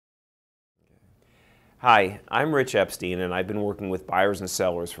Hi, I'm Rich Epstein, and I've been working with buyers and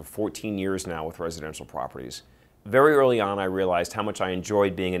sellers for 14 years now with residential properties. Very early on, I realized how much I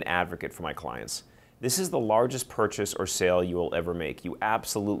enjoyed being an advocate for my clients. This is the largest purchase or sale you will ever make. You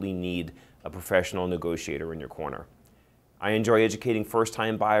absolutely need a professional negotiator in your corner. I enjoy educating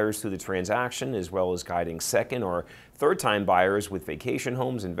first-time buyers through the transaction, as well as guiding second or third-time buyers with vacation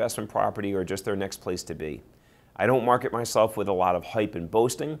homes, investment property, or just their next place to be. I don't market myself with a lot of hype and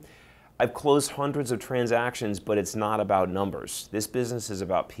boasting. I've closed hundreds of transactions, but it's not about numbers. This business is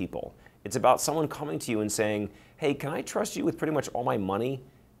about people. It's about someone coming to you and saying, hey, can I trust you with pretty much all my money?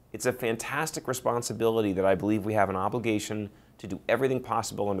 It's a fantastic responsibility that I believe we have an obligation to do everything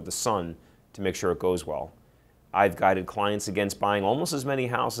possible under the sun to make sure it goes well. I've guided clients against buying almost as many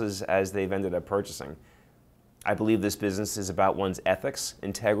houses as they've ended up purchasing. I believe this business is about one's ethics,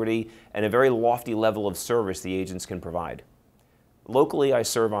 integrity, and a very lofty level of service the agents can provide. Locally, I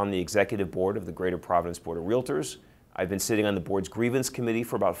serve on the executive board of the Greater Providence Board of Realtors. I've been sitting on the board's grievance committee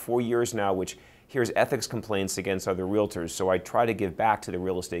for about 4 years now, which hears ethics complaints against other realtors, so I try to give back to the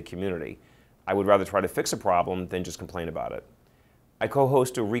real estate community. I would rather try to fix a problem than just complain about it. I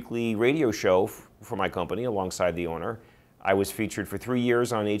co-host a weekly radio show for my company alongside the owner. I was featured for 3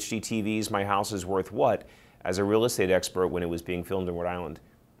 years on HGTV's My House is Worth What as a real estate expert when it was being filmed in Rhode Island.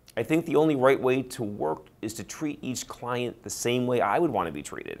 I think the only right way to work is to treat each client the same way I would want to be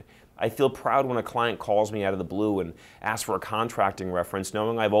treated. I feel proud when a client calls me out of the blue and asks for a contracting reference,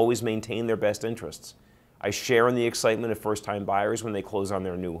 knowing I've always maintained their best interests. I share in the excitement of first-time buyers when they close on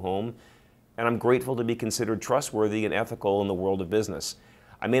their new home, and I'm grateful to be considered trustworthy and ethical in the world of business.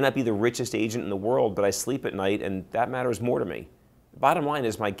 I may not be the richest agent in the world, but I sleep at night, and that matters more to me. The bottom line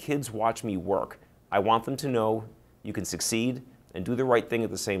is my kids watch me work. I want them to know you can succeed and do the right thing at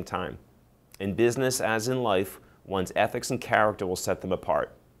the same time. In business, as in life, one's ethics and character will set them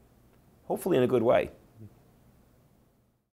apart, hopefully in a good way.